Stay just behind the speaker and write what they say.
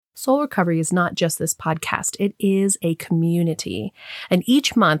Soul Recovery is not just this podcast. It is a community. And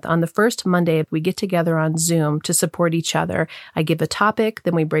each month on the first Monday, we get together on Zoom to support each other. I give a topic,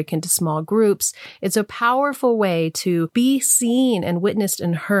 then we break into small groups. It's a powerful way to be seen and witnessed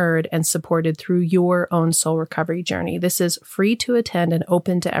and heard and supported through your own soul recovery journey. This is free to attend and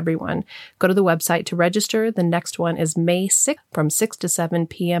open to everyone. Go to the website to register. The next one is May 6th from 6 to 7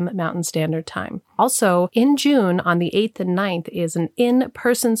 p.m. Mountain Standard Time. Also, in June on the 8th and 9th is an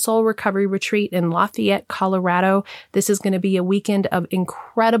in-person soul recovery retreat in Lafayette, Colorado. This is going to be a weekend of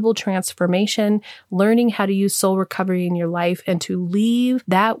incredible transformation, learning how to use soul recovery in your life and to leave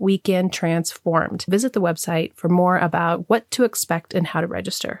that weekend transformed. Visit the website for more about what to expect and how to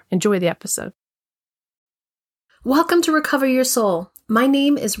register. Enjoy the episode. Welcome to Recover Your Soul. My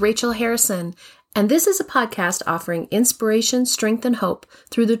name is Rachel Harrison, and this is a podcast offering inspiration, strength, and hope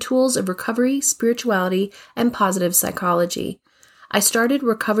through the tools of recovery, spirituality, and positive psychology. I started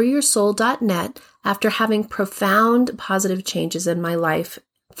recoveryoursoul.net after having profound positive changes in my life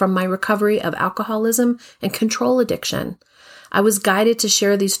from my recovery of alcoholism and control addiction. I was guided to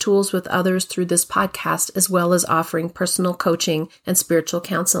share these tools with others through this podcast, as well as offering personal coaching and spiritual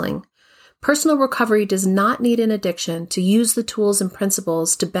counseling. Personal recovery does not need an addiction to use the tools and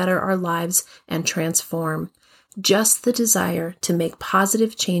principles to better our lives and transform, just the desire to make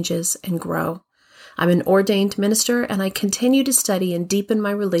positive changes and grow. I'm an ordained minister, and I continue to study and deepen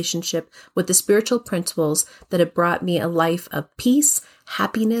my relationship with the spiritual principles that have brought me a life of peace,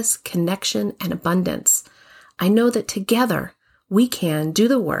 happiness, connection, and abundance. I know that together we can do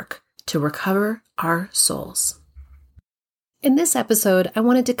the work to recover our souls. In this episode, I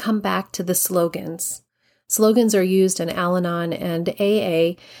wanted to come back to the slogans. Slogans are used in Al-Anon and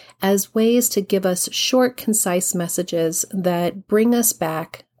AA as ways to give us short, concise messages that bring us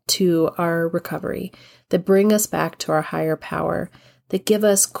back to our recovery, that bring us back to our higher power, that give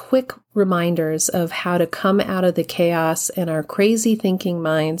us quick reminders of how to come out of the chaos and our crazy thinking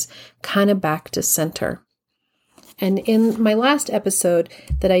minds kind of back to center. And in my last episode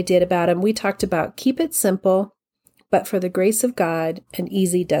that I did about them, we talked about keep it simple, but for the grace of God, and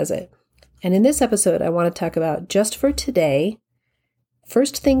easy does it. And in this episode, I want to talk about just for today,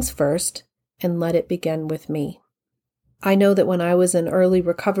 first things first, and let it begin with me. I know that when I was in early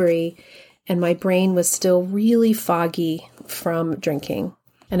recovery and my brain was still really foggy from drinking,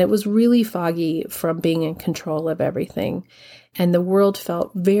 and it was really foggy from being in control of everything, and the world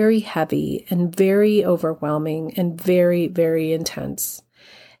felt very heavy and very overwhelming and very, very intense.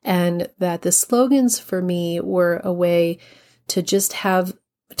 And that the slogans for me were a way to just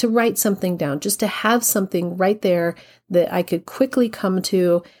to write something down, just to have something right there that I could quickly come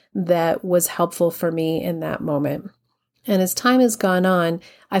to that was helpful for me in that moment. And as time has gone on,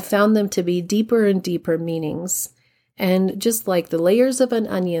 I found them to be deeper and deeper meanings. And just like the layers of an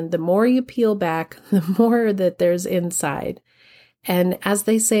onion, the more you peel back, the more that there's inside. And as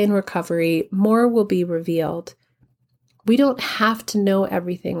they say in recovery, more will be revealed. We don't have to know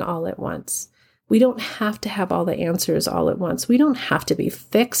everything all at once. We don't have to have all the answers all at once. We don't have to be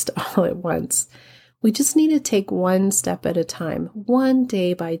fixed all at once. We just need to take one step at a time, one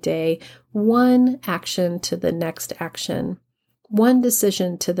day by day, one action to the next action, one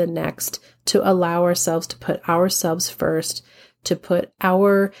decision to the next, to allow ourselves to put ourselves first, to put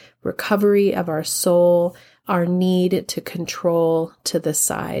our recovery of our soul, our need to control to the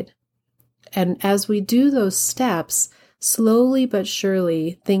side. And as we do those steps, slowly but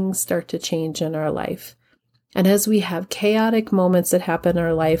surely, things start to change in our life. And as we have chaotic moments that happen in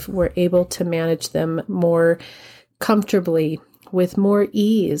our life, we're able to manage them more comfortably, with more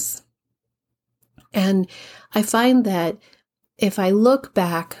ease. And I find that if I look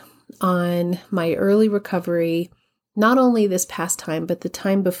back on my early recovery, not only this past time, but the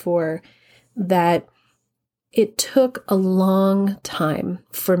time before, that it took a long time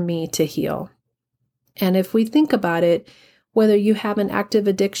for me to heal. And if we think about it, whether you have an active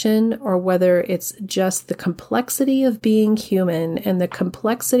addiction or whether it's just the complexity of being human and the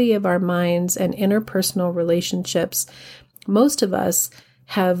complexity of our minds and interpersonal relationships, most of us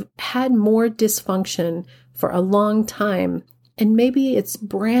have had more dysfunction for a long time. And maybe it's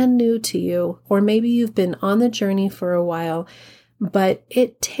brand new to you, or maybe you've been on the journey for a while, but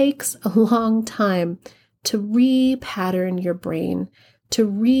it takes a long time to re-pattern your brain, to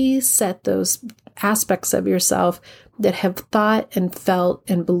reset those aspects of yourself that have thought and felt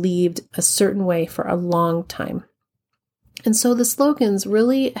and believed a certain way for a long time. And so the slogans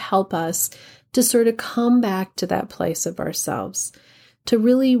really help us to sort of come back to that place of ourselves, to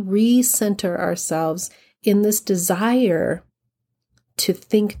really recenter ourselves in this desire to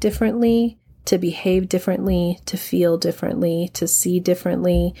think differently, to behave differently, to feel differently, to see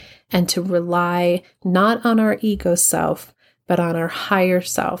differently, and to rely not on our ego self, but on our higher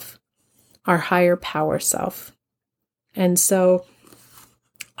self, our higher power self. And so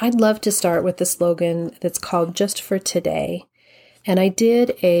I'd love to start with the slogan that's called Just for Today. And I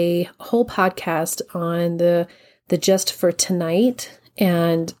did a whole podcast on the Just for Tonight.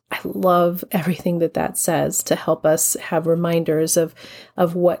 And I love everything that says to help us have reminders of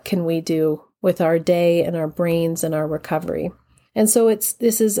what can we do with our day and our brains and our recovery. And so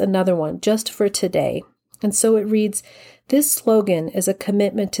this is another one, Just for Today. And so it reads, this slogan is a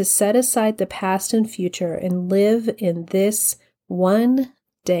commitment to set aside the past and future and live in this one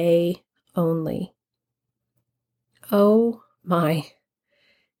day only. Oh my.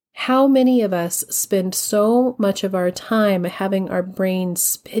 How many of us spend so much of our time having our brain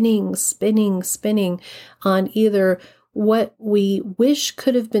spinning on either what we wish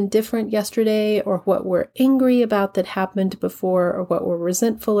could have been different yesterday, or what we're angry about that happened before, or what we're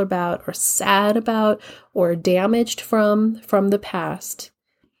resentful about, or sad about, or damaged from the past.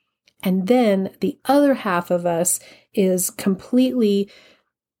 And then the other half of us is completely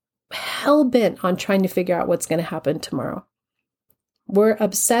hell-bent on trying to figure out what's going to happen tomorrow. We're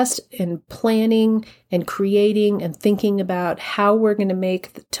obsessed in planning and creating and thinking about how we're going to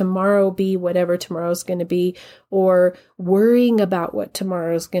make tomorrow be whatever tomorrow's going to be, or worrying about what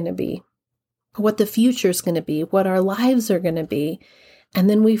tomorrow's going to be, what the future's going to be, what our lives are going to be. And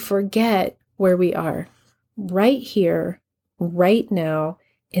then we forget where we are right here, right now,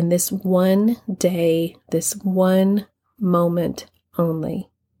 in this one day, this one moment only.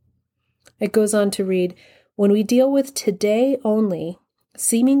 It goes on to read, when we deal with today only,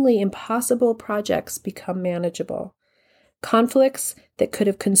 seemingly impossible projects become manageable. Conflicts that could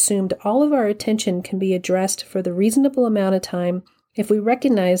have consumed all of our attention can be addressed for the reasonable amount of time if we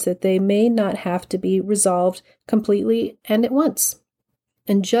recognize that they may not have to be resolved completely and at once.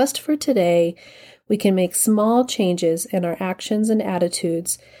 And just for today, we can make small changes in our actions and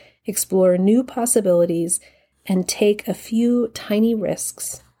attitudes, explore new possibilities, and take a few tiny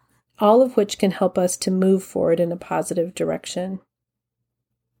risks, all of which can help us to move forward in a positive direction.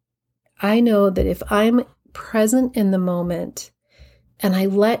 I know that if I'm present in the moment and I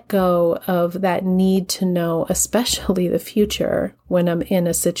let go of that need to know, especially the future, when I'm in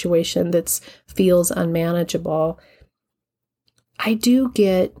a situation that feels unmanageable, I do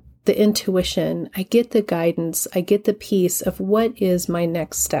get the intuition, I get the guidance, I get the peace of what is my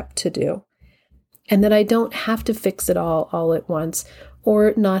next step to do. And that I don't have to fix it all at once,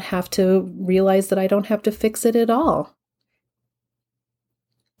 or not have to realize that I don't have to fix it at all.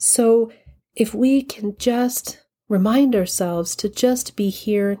 So if we can just remind ourselves to just be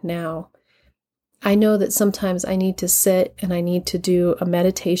here now. I know that sometimes I need to sit and I need to do a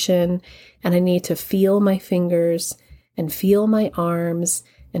meditation, and I need to feel my fingers and feel my arms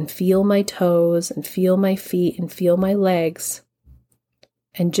and feel my toes and feel my feet and feel my legs,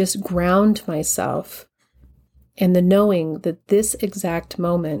 and just ground myself in the knowing that this exact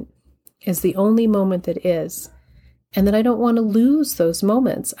moment is the only moment that is, and that I don't want to lose those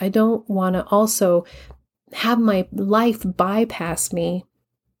moments. I don't want to also have my life bypass me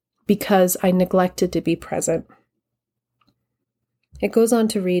because I neglected to be present. It goes on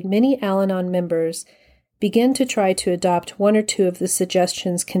to read, many Al-Anon members begin to try to adopt one or two of the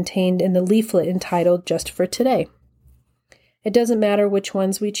suggestions contained in the leaflet entitled Just for Today. It doesn't matter which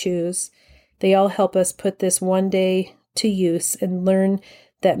ones we choose. They all help us put this one day to use and learn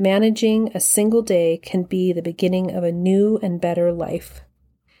that managing a single day can be the beginning of a new and better life.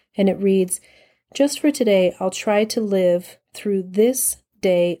 And it reads, just for today, I'll try to live through this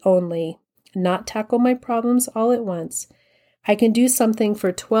day only, not tackle my problems all at once. I can do something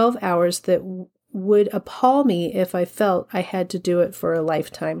for 12 hours that would appall me if I felt I had to do it for a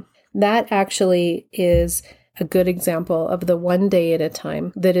lifetime. That actually is a good example of the one day at a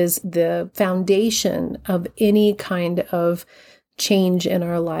time that is the foundation of any kind of change in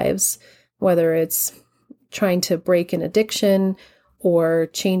our lives, whether it's trying to break an addiction or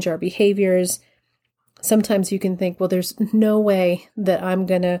change our behaviors. Sometimes you can think, well, there's no way that I'm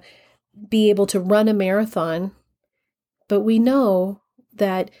going to be able to run a marathon. But we know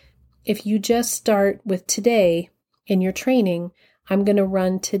that if you just start with today in your training, I'm going to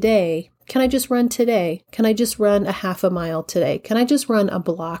run today. Can I just run today? Can I just run a half a mile today? Can I just run a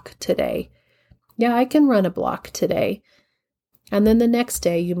block today? Yeah, I can run a block today. And then the next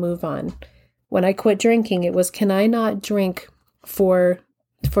day you move on. When I quit drinking, it was, can I not drink for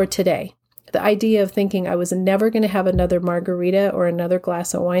today? The idea of thinking I was never going to have another margarita or another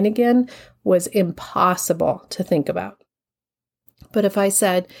glass of wine again was impossible to think about. But if I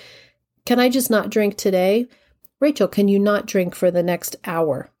said, Can I just not drink today? Rachel, can you not drink for the next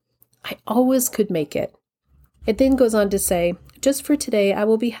hour? I always could make it. It then goes on to say, just for today, I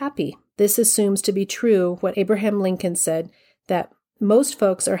will be happy. This assumes to be true what Abraham Lincoln said, that most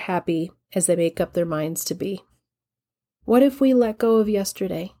folks are happy as they make up their minds to be. What if we let go of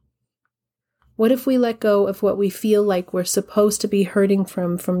yesterday? What if we let go of what we feel like we're supposed to be hurting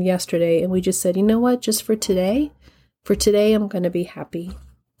from yesterday, and we just said, you know what, just for today I'm going to be happy.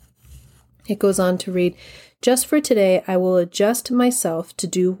 It goes on to read, just for today, I will adjust myself to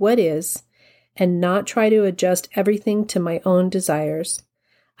do what is and not try to adjust everything to my own desires.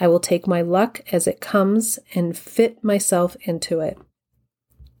 I will take my luck as it comes and fit myself into it.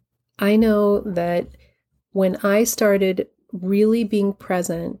 I know that when I started really being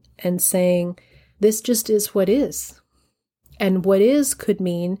present and saying, this just is what is, and what is could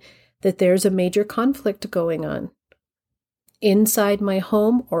mean that there's a major conflict going on inside my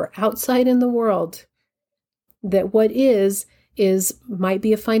home or outside in the world, that what is might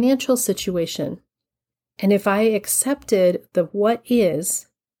be a financial situation. And if I accepted the what is,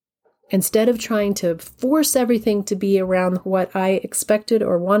 instead of trying to force everything to be around what I expected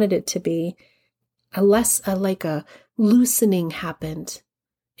or wanted it to be, a loosening happened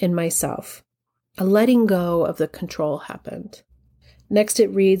in myself. A letting go of the control happened. Next it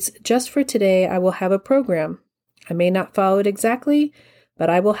reads, just for today, I will have a program. I may not follow it exactly, but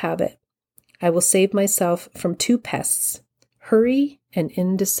I will have it. I will save myself from two pests, hurry and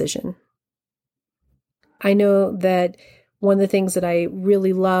indecision. I know that one of the things that I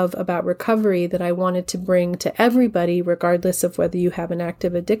really love about recovery that I wanted to bring to everybody, regardless of whether you have an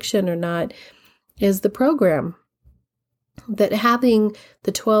active addiction or not, is the program. That having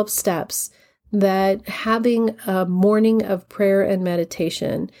the 12 steps, that having a morning of prayer and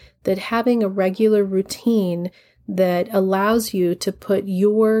meditation, that having a regular routine that allows you to put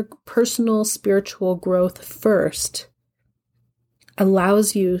your personal spiritual growth first,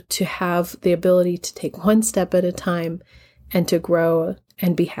 allows you to have the ability to take one step at a time and to grow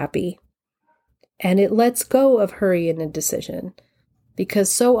and be happy. And it lets go of hurry and indecision,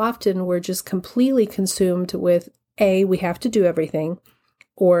 because so often we're just completely consumed with we have to do everything,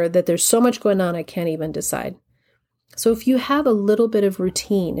 or that there's so much going on I can't even decide. So if you have a little bit of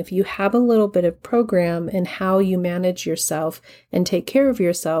routine, if you have a little bit of program in how you manage yourself and take care of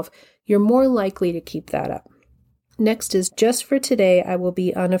yourself, you're more likely to keep that up. Next is, just for today, I will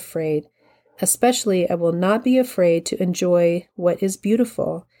be unafraid. Especially, I will not be afraid to enjoy what is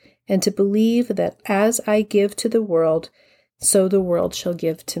beautiful and to believe that as I give to the world, so the world shall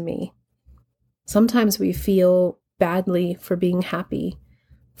give to me. Sometimes we feel badly for being happy,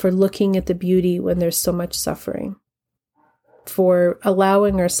 for looking at the beauty when there's so much suffering, for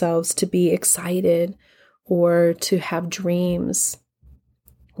allowing ourselves to be excited or to have dreams.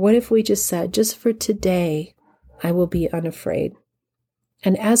 What if we just said, just for today, I will be unafraid.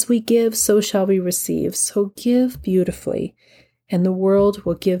 And as we give, so shall we receive. So give beautifully, and the world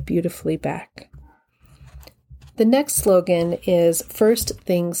will give beautifully back. The next slogan is first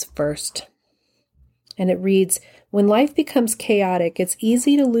things first. And it reads, when life becomes chaotic, it's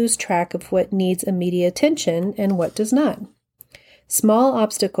easy to lose track of what needs immediate attention and what does not. Small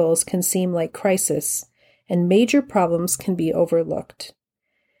obstacles can seem like crisis, and major problems can be overlooked.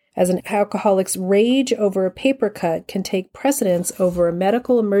 As an alcoholic's rage over a paper cut can take precedence over a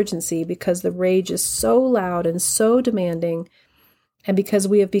medical emergency because the rage is so loud and so demanding, and because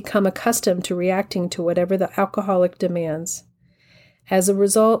we have become accustomed to reacting to whatever the alcoholic demands. As a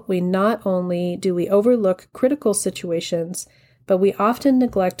result, we not only do we overlook critical situations, but we often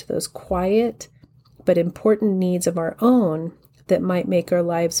neglect those quiet but important needs of our own that might make our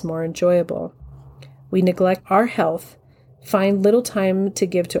lives more enjoyable. We neglect our health, find little time to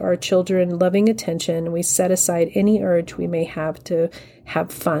give to our children loving attention, and we set aside any urge we may have to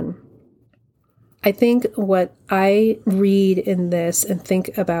have fun. I think what I read in this and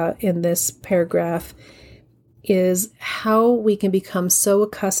think about in this paragraph is how we can become so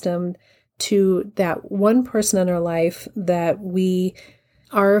accustomed to that one person in our life that we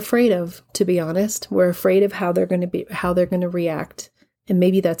are afraid of, to be honest. We're afraid of how they're going to react. And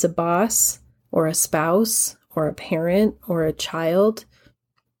maybe that's a boss or a spouse or a parent or a child.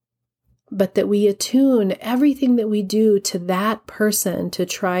 But that we attune everything that we do to that person to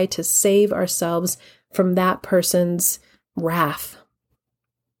try to save ourselves from that person's wrath.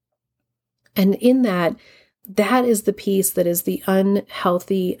 And in that is the piece that is the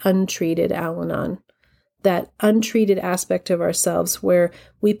unhealthy, untreated Al-Anon. That untreated aspect of ourselves where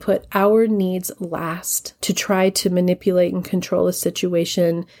we put our needs last to try to manipulate and control a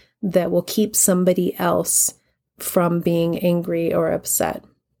situation that will keep somebody else from being angry or upset.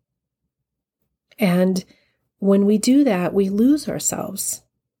 And when we do that, we lose ourselves.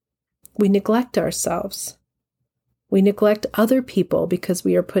 We neglect ourselves. We neglect other people because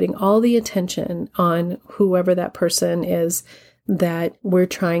we are putting all the attention on whoever that person is that we're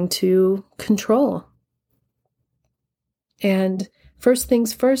trying to control. And first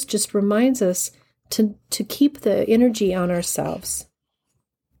things first just reminds us to keep the energy on ourselves.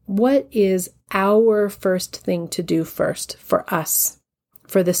 What is our first thing to do first for us,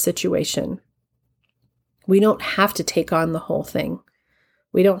 for this situation? We don't have to take on the whole thing.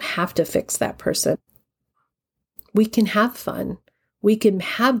 We don't have to fix that person. We can have fun. We can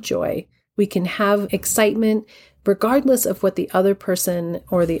have joy. We can have excitement, regardless of what the other person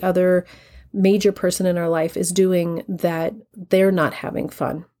or the other major person in our life is doing that they're not having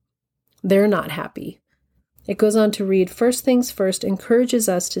fun. They're not happy. It goes on to read, first things first encourages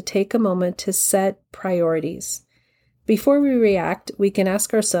us to take a moment to set priorities. Before we react, we can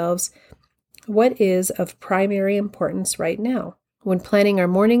ask ourselves, what is of primary importance right now? When planning our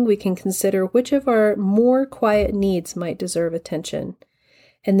morning, we can consider which of our more quiet needs might deserve attention.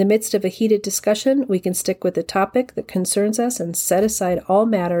 In the midst of a heated discussion, we can stick with the topic that concerns us and set aside all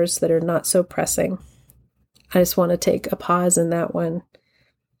matters that are not so pressing. I just want to take a pause in that one.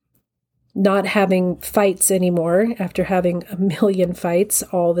 Not having fights anymore after having a million fights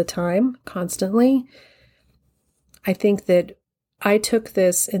all the time, constantly. I think that I took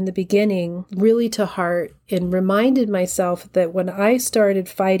this in the beginning really to heart and reminded myself that when I started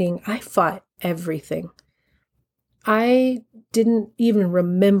fighting, I fought everything. I didn't even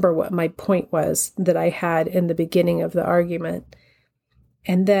remember what my point was that I had in the beginning of the argument.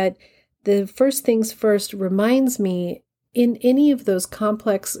 And that the first things first reminds me in any of those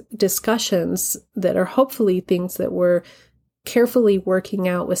complex discussions that are hopefully things that we're carefully working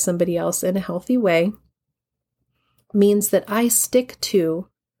out with somebody else in a healthy way, means that I stick to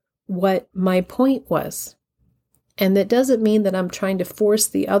what my point was. And that doesn't mean that I'm trying to force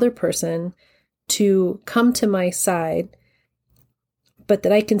the other person to come to my side, but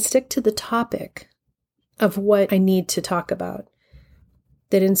that I can stick to the topic of what I need to talk about.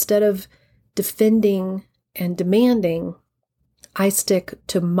 That instead of defending and demanding, I stick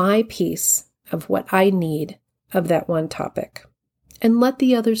to my piece of what I need of that one topic and let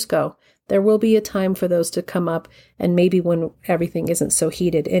the others go. There will be a time for those to come up, and maybe when everything isn't so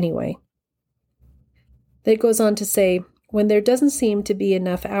heated anyway. It goes on to say, when there doesn't seem to be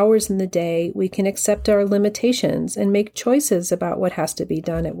enough hours in the day, we can accept our limitations and make choices about what has to be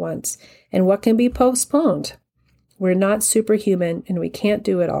done at once and what can be postponed. We're not superhuman and we can't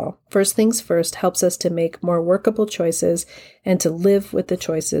do it all. First things first helps us to make more workable choices and to live with the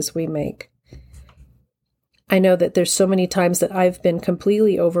choices we make. I know that there's so many times that I've been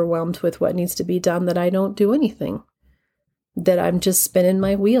completely overwhelmed with what needs to be done that I don't do anything. That I'm just spinning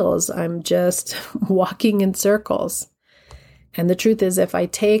my wheels. I'm just walking in circles. And the truth is, if I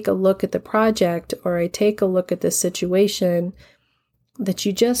take a look at the project or I take a look at the situation, that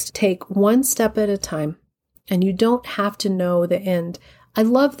you just take one step at a time and you don't have to know the end. I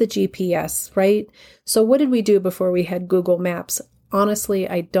love the GPS, right? So what did we do before we had Google Maps? Honestly,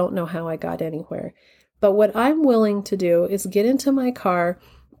 I don't know how I got anywhere. But what I'm willing to do is get into my car,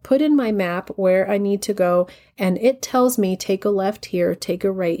 put in my map where I need to go, and it tells me take a left here, take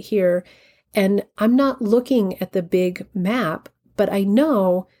a right here. And I'm not looking at the big map, but I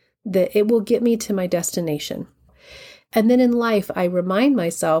know that it will get me to my destination. And then in life, I remind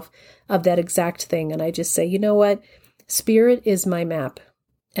myself of that exact thing. And I just say, you know what? Spirit is my map.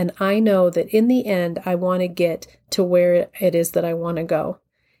 And I know that in the end, I want to get to where it is that I want to go.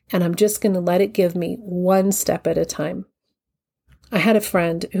 And I'm just going to let it give me one step at a time. I had a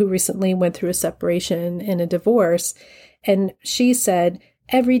friend who recently went through a separation and a divorce. And she said,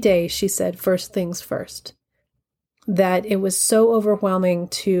 every day, she said, first things first. That it was so overwhelming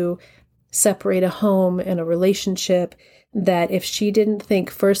to separate a home and a relationship that if she didn't think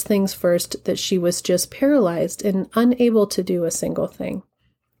first things first, that she was just paralyzed and unable to do a single thing.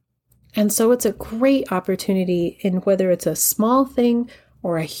 And so it's a great opportunity in whether it's a small thing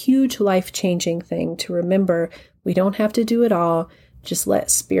or a huge life-changing thing to remember we don't have to do it all. Just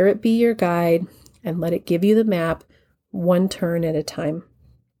let Spirit be your guide and let it give you the map one turn at a time.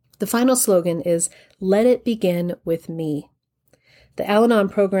 The final slogan is, let it begin with me. The Al-Anon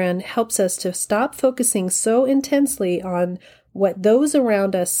program helps us to stop focusing so intensely on what those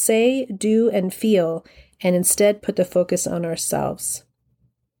around us say, do, and feel, and instead put the focus on ourselves.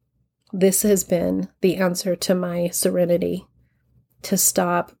 This has been the answer to my serenity, to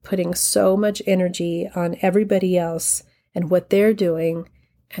stop putting so much energy on everybody else and what they're doing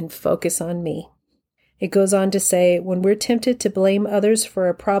and focus on me. It goes on to say, when we're tempted to blame others for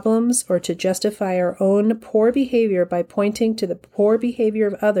our problems or to justify our own poor behavior by pointing to the poor behavior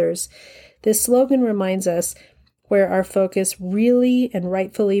of others, this slogan reminds us where our focus really and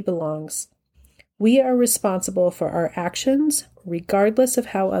rightfully belongs. We are responsible for our actions, regardless of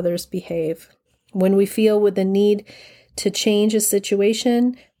how others behave. When we feel with the need to change a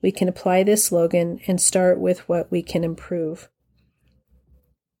situation, we can apply this slogan and start with what we can improve.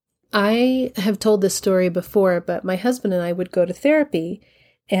 I have told this story before, but my husband and I would go to therapy,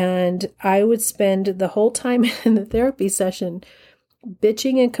 and I would spend the whole time in the therapy session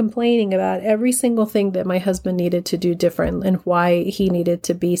bitching and complaining about every single thing that my husband needed to do different and why he needed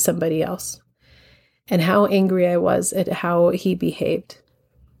to be somebody else, and how angry I was at how he behaved.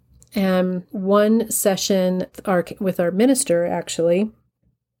 And one session with our minister, actually,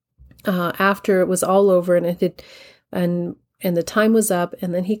 after it was all over and the time was up,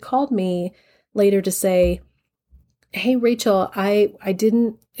 and then he called me later to say, hey, Rachel,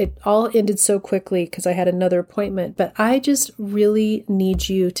 it all ended so quickly because I had another appointment, but I just really need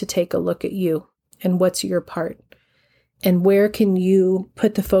you to take a look at you and what's your part and where can you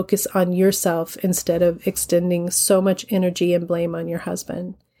put the focus on yourself instead of extending so much energy and blame on your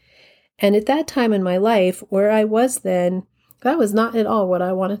husband. And at that time in my life where I was then, that was not at all what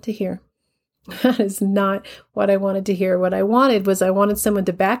I wanted to hear. That is not what I wanted to hear. What I wanted someone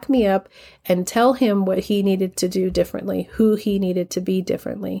to back me up and tell him what he needed to do differently, who he needed to be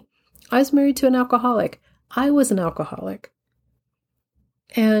differently. I was married to an alcoholic. I was an alcoholic.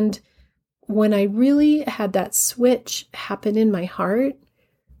 And when I really had that switch happen in my heart,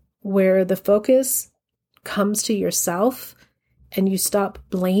 where the focus comes to yourself and you stop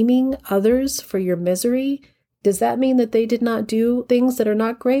blaming others for your misery, does that mean that they did not do things that are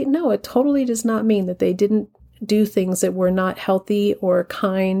not great? No, it totally does not mean that they didn't do things that were not healthy or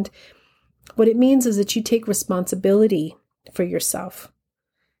kind. What it means is that you take responsibility for yourself.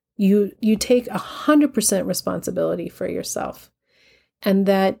 You take 100% responsibility for yourself. And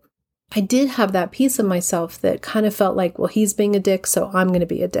that I did have that piece of myself that kind of felt like, well, he's being a dick, so I'm going to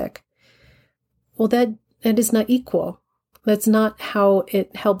be a dick. Well, that is not equal. That's not how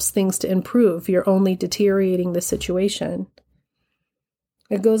it helps things to improve. You're only deteriorating the situation.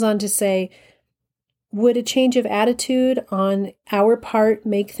 It goes on to say, would a change of attitude on our part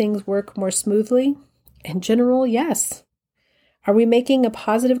make things work more smoothly? In general, yes. Are we making a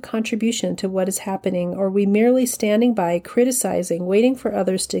positive contribution to what is happening, or are we merely standing by, criticizing, waiting for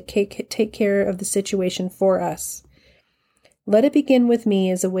others to take care of the situation for us? Let it begin with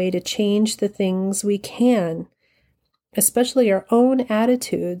me as a way to change the things we can, especially our own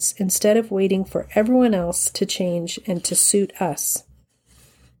attitudes, instead of waiting for everyone else to change and to suit us.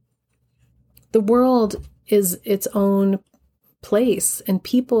 The world is its own place, and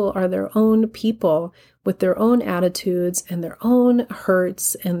people are their own people with their own attitudes and their own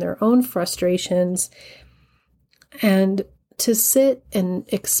hurts and their own frustrations. And to sit and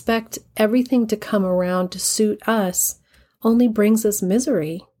expect everything to come around to suit us only brings us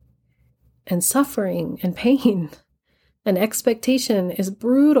misery and suffering and pain. And expectation is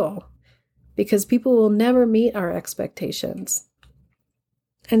brutal because people will never meet our expectations.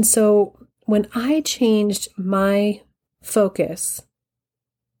 And so when I changed my focus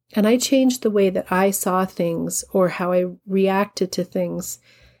and I changed the way that I saw things or how I reacted to things,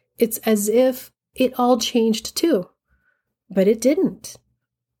 it's as if it all changed too. But it didn't.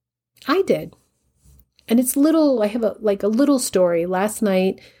 I did. And it's I have a little story. Last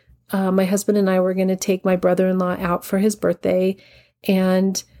night, my husband and I were going to take my brother-in-law out for his birthday,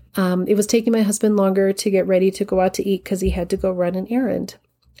 and it was taking my husband longer to get ready to go out to eat because he had to go run an errand.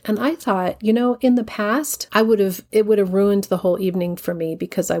 And I thought, in the past, it would have ruined the whole evening for me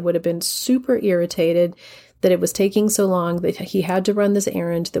because I would have been super irritated that it was taking so long, that he had to run this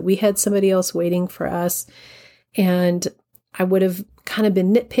errand, that we had somebody else waiting for us. And I would have kind of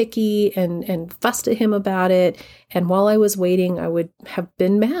been nitpicky and fussed at him about it. And while I was waiting, I would have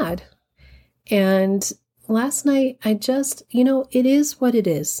been mad. And last night, I just, it is what it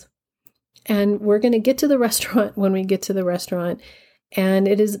is. And we're going to get to the restaurant when we get to the restaurant. And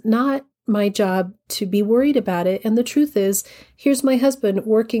it is not my job to be worried about it. And the truth is, here's my husband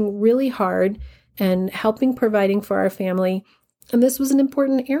working really hard and providing for our family. And this was an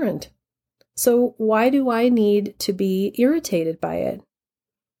important errand. So why do I need to be irritated by it?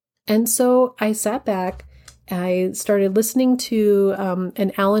 And so I sat back. I started listening to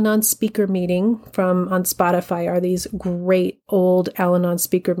an Al-Anon speaker meeting on Spotify. Are these great old Al-Anon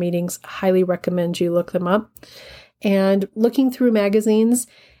speaker meetings? Highly recommend you look them up. And looking through magazines,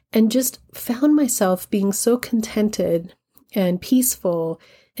 and just found myself being so contented and peaceful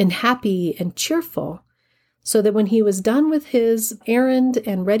and happy and cheerful so that when he was done with his errand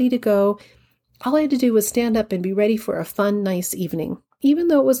and ready to go, all I had to do was stand up and be ready for a fun, nice evening, even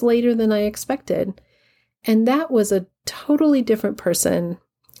though it was later than I expected. And that was a totally different person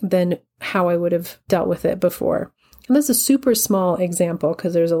than how I would have dealt with it before. And that's a super small example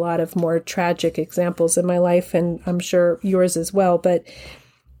because there's a lot of more tragic examples in my life, and I'm sure yours as well. But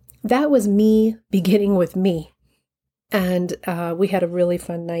that was me beginning with me. And we had a really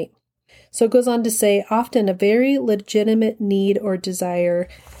fun night. So it goes on to say, often a very legitimate need or desire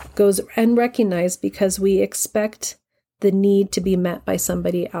goes unrecognized because we expect the need to be met by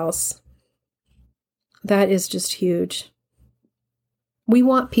somebody else. That is just huge. We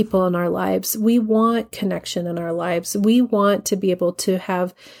want people in our lives. We want connection in our lives. We want to be able to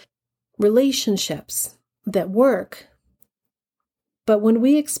have relationships that work. But when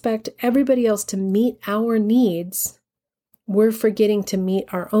we expect everybody else to meet our needs, we're forgetting to meet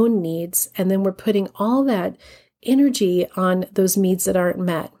our own needs, and then we're putting all that energy on those needs that aren't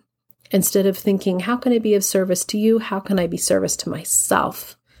met. Instead of thinking, how can I be of service to you? How can I be service to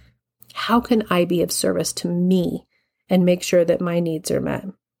myself? How can I be of service to me and make sure that my needs are met?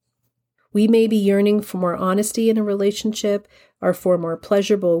 We may be yearning for more honesty in a relationship or for more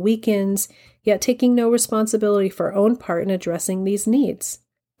pleasurable weekends, yet taking no responsibility for our own part in addressing these needs.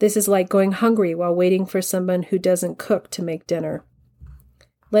 This is like going hungry while waiting for someone who doesn't cook to make dinner.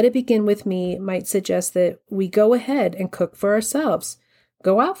 Let it begin with me might suggest that we go ahead and cook for ourselves,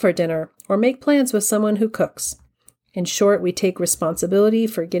 go out for dinner, or make plans with someone who cooks. In short, we take responsibility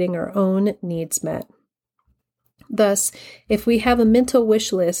for getting our own needs met. Thus, if we have a mental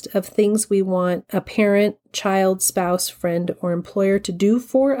wish list of things we want a parent, child, spouse, friend, or employer to do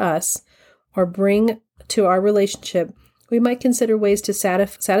for us or bring to our relationship, we might consider ways to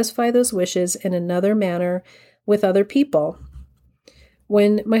satisfy those wishes in another manner with other people.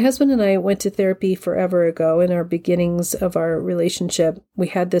 When my husband and I went to therapy forever ago, in our beginnings of our relationship, we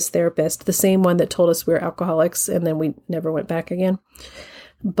had this therapist, the same one that told us we were alcoholics, and then we never went back again.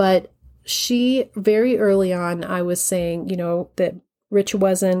 But she, very early on, I was saying, that Rich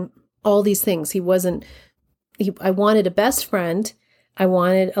wasn't all these things. I wanted a best friend. I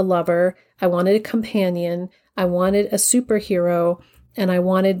wanted a lover. I wanted a companion. I wanted a superhero. And I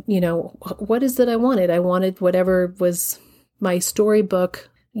wanted, what is it I wanted? I wanted whatever was my storybook,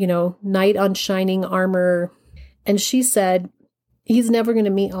 knight on shining armor. And she said, he's never going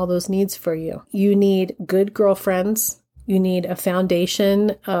to meet all those needs for you. You need good girlfriends. You need a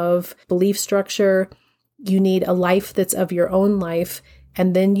foundation of belief structure. You need a life that's of your own life.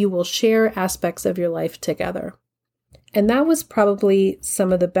 And then you will share aspects of your life together. And that was probably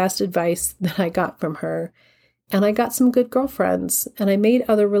some of the best advice that I got from her. And I got some good girlfriends, and I made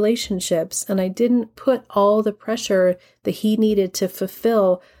other relationships, and I didn't put all the pressure that he needed to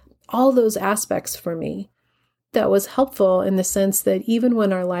fulfill all those aspects for me. That was helpful in the sense that even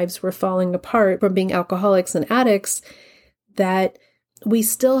when our lives were falling apart from being alcoholics and addicts, that we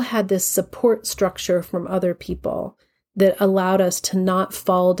still had this support structure from other people that allowed us to not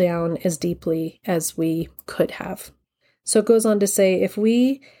fall down as deeply as we could have. So it goes on to say, if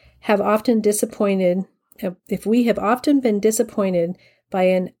we have often been disappointed by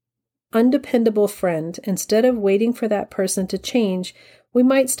an undependable friend, instead of waiting for that person to change, we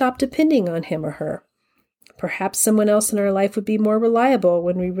might stop depending on him or her. Perhaps someone else in our life would be more reliable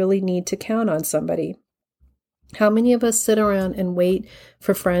when we really need to count on somebody. How many of us sit around and wait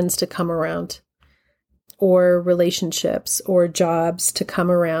for friends to come around, or relationships or jobs to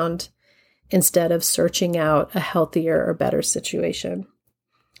come around, instead of searching out a healthier or better situation?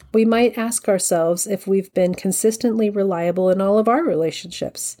 We might ask ourselves if we've been consistently reliable in all of our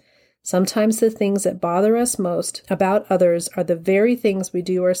relationships. Sometimes the things that bother us most about others are the very things we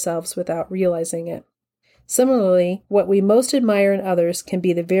do ourselves without realizing it. Similarly, what we most admire in others can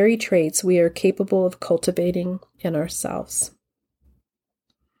be the very traits we are capable of cultivating in ourselves.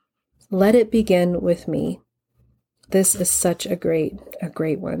 Let it begin with me. This is such a great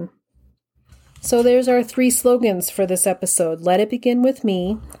one. So there's our 3 slogans for this episode. Let it begin with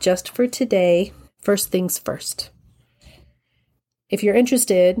me, just for today, first things first. If you're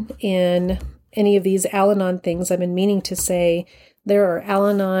interested in any of these Al-Anon things, I've been meaning to say, there are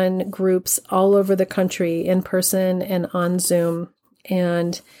Al-Anon groups all over the country, in person and on Zoom.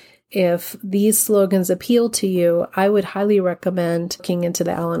 And if these slogans appeal to you, I would highly recommend looking into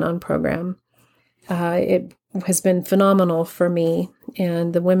the Al-Anon program. It has been phenomenal for me,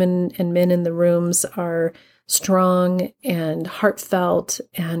 and the women and men in the rooms are strong and heartfelt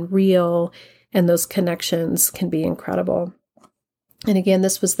and real, and those connections can be incredible. And again,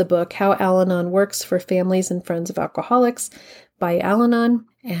 this was the book, How Al-Anon Works for Families and Friends of Alcoholics by Al-Anon.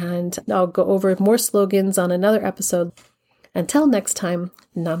 And I'll go over more slogans on another episode. Until next time,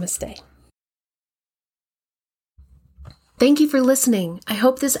 namaste. Thank you for listening. I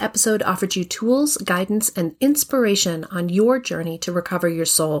hope this episode offered you tools, guidance, and inspiration on your journey to recover your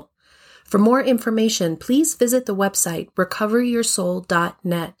soul. For more information, please visit the website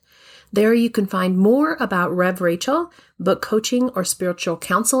recoveryoursoul.net. There you can find more about Rev Rachel, book coaching or spiritual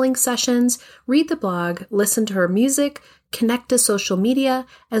counseling sessions, read the blog, listen to her music, connect to social media,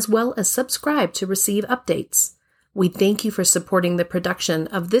 as well as subscribe to receive updates. We thank you for supporting the production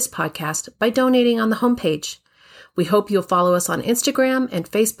of this podcast by donating on the homepage. We hope you'll follow us on Instagram and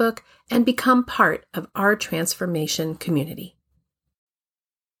Facebook and become part of our transformation community.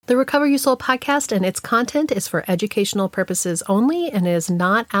 The Recover Your Soul podcast and its content is for educational purposes only and is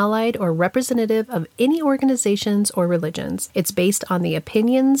not allied or representative of any organizations or religions. It's based on the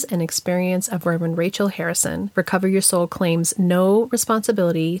opinions and experience of Reverend Rachel Harrison. Recover Your Soul claims no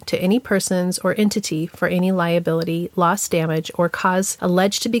responsibility to any persons or entity for any liability, loss, damage, or cause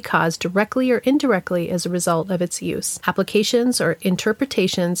alleged to be caused directly or indirectly as a result of its use. Applications or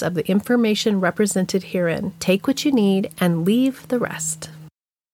interpretations of the information represented herein. Take what you need and leave the rest.